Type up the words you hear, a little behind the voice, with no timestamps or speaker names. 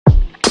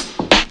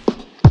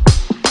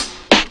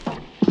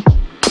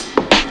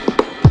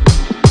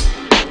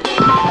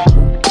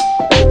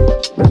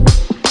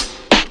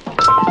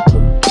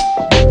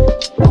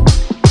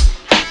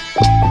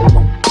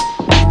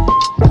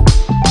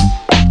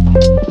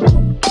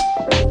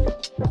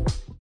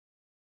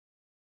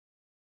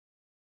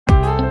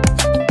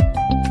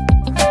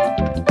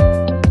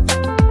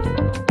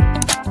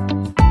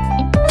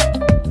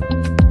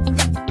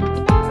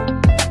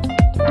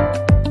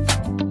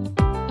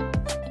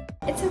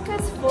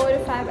us 4 to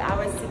 5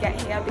 hours to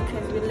get here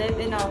because we live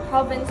in a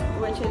province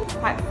which is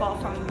quite far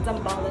from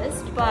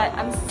Zambales, but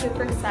I'm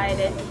super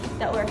excited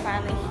that we're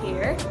finally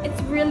here.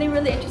 It's really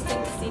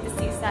interesting to see the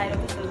seaside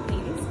of the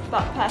Philippines,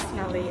 but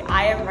personally,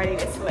 I am ready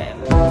to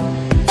swim.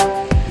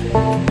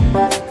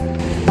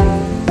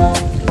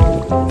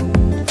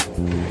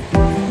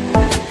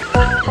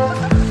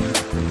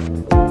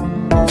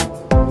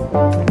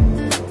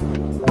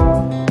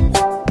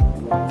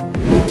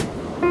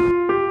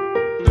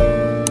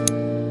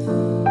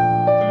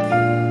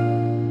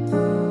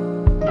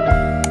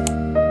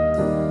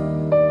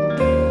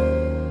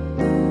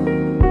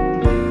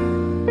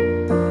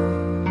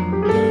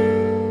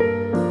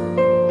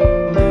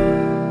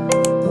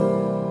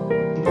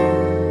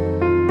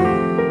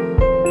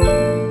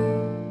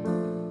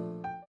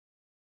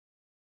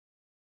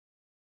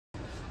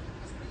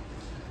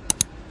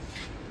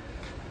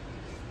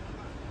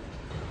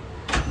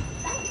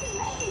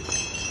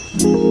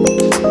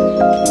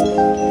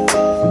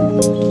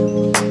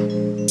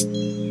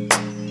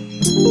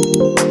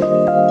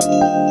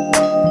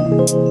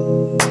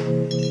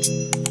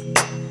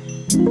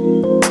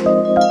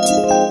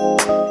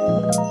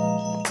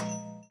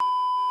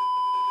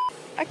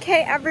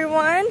 Okay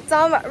everyone,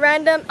 some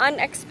random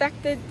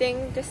unexpected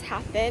thing just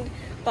happened,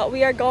 but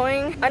we are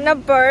going on a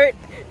boat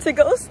to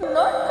go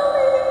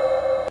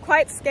snorkeling.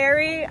 Quite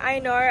scary, I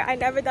know, I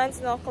never done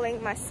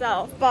snorkeling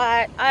myself,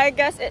 but I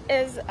guess it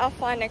is a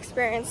fun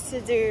experience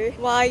to do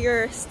while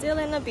you're still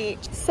in the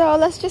beach. So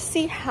let's just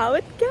see how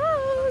it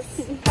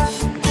goes.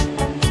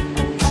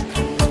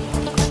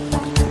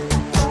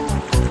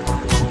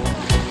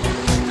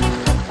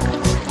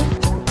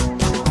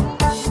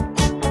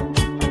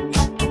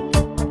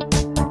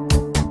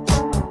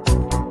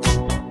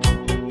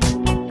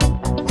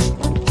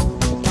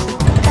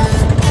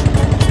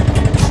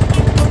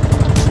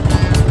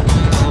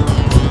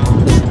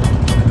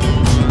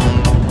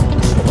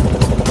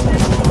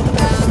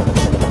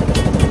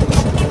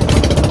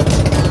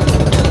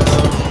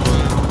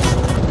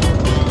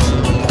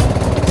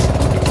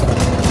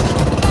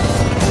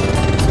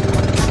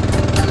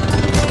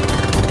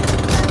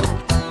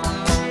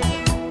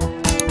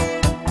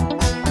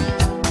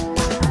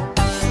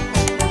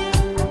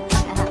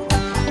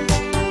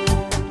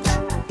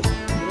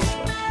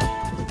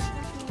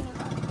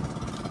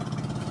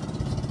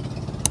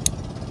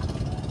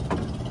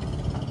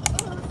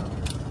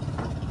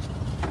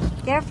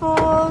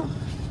 Careful!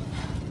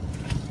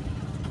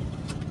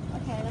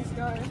 Okay, let's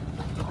go.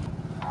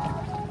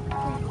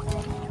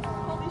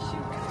 Holy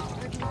shoot!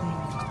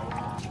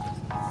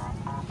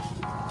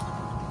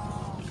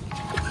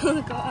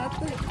 Oh god!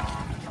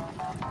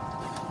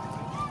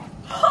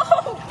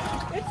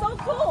 Oh! It's so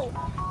cool!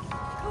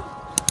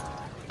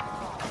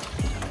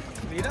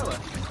 Mírala!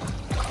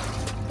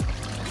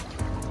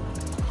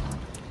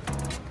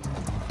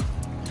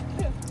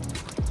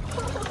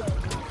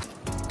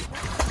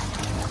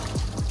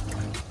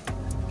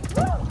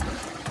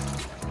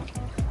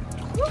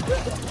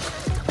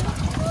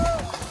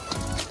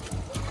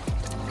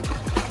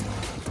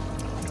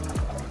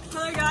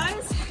 Hello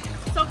guys,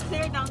 so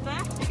clear down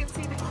there. You can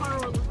see the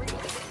coral reef.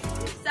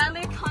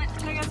 Sadly, I can't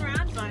turn us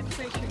around, but it's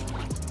so true.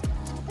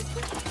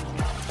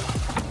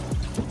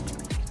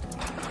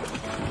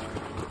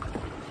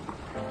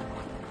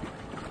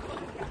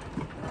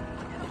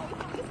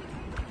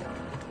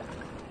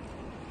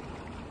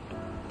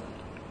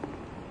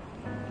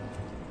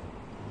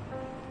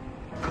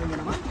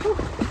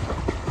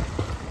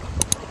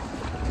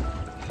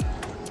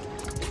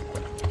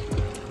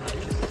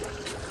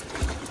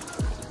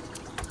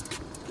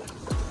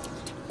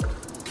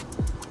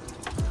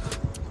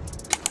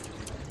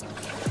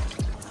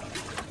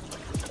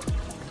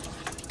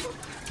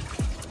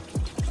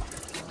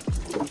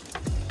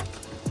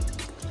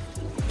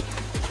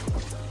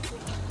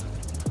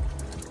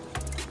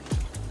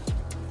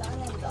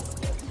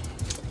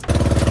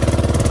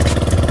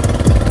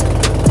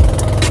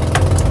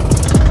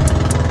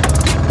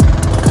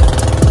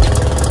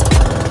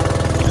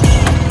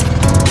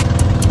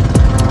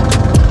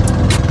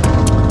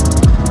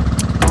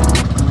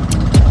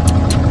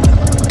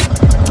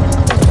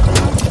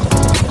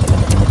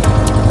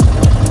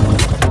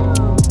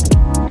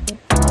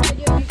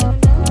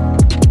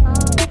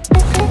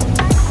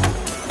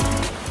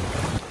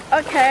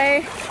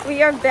 Okay,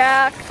 we are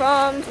back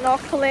from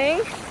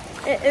snorkeling.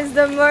 It is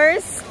the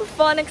most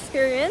fun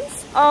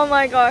experience. Oh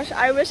my gosh,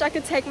 I wish I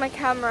could take my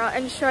camera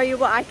and show you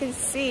what I can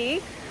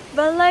see.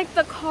 But like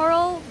the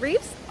coral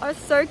reefs are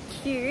so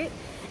cute.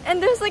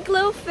 And there's like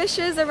little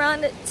fishes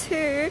around it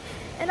too.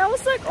 And I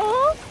was like,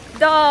 oh,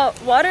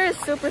 the water is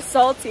super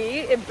salty.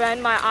 It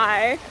burned my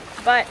eye.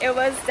 But it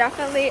was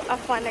definitely a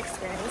fun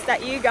experience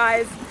that you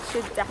guys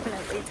should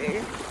definitely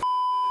do.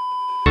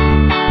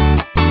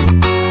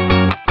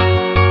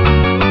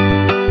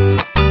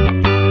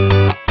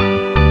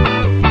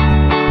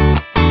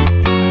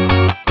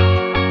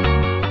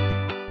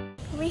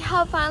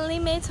 finally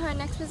made to our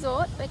next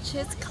resort, which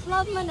is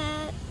Club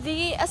Monet.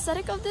 The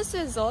aesthetic of this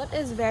resort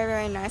is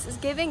very nice. It's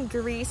giving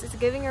Greece, it's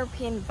giving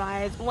European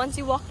vibes. Once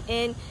you walk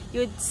in, you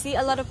would see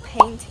a lot of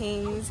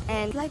paintings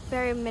and like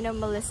very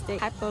minimalistic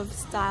type of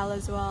style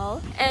as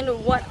well.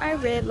 And what I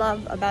really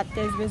love about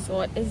this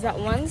resort is that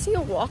once you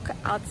walk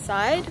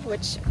outside,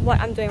 which what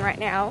I'm doing right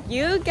now,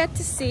 you get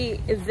to see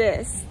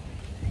this.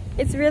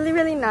 It's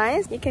really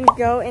nice. You can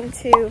go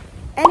into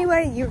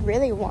anywhere you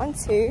really want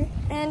to,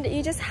 and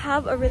you just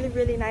have a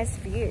really nice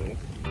view.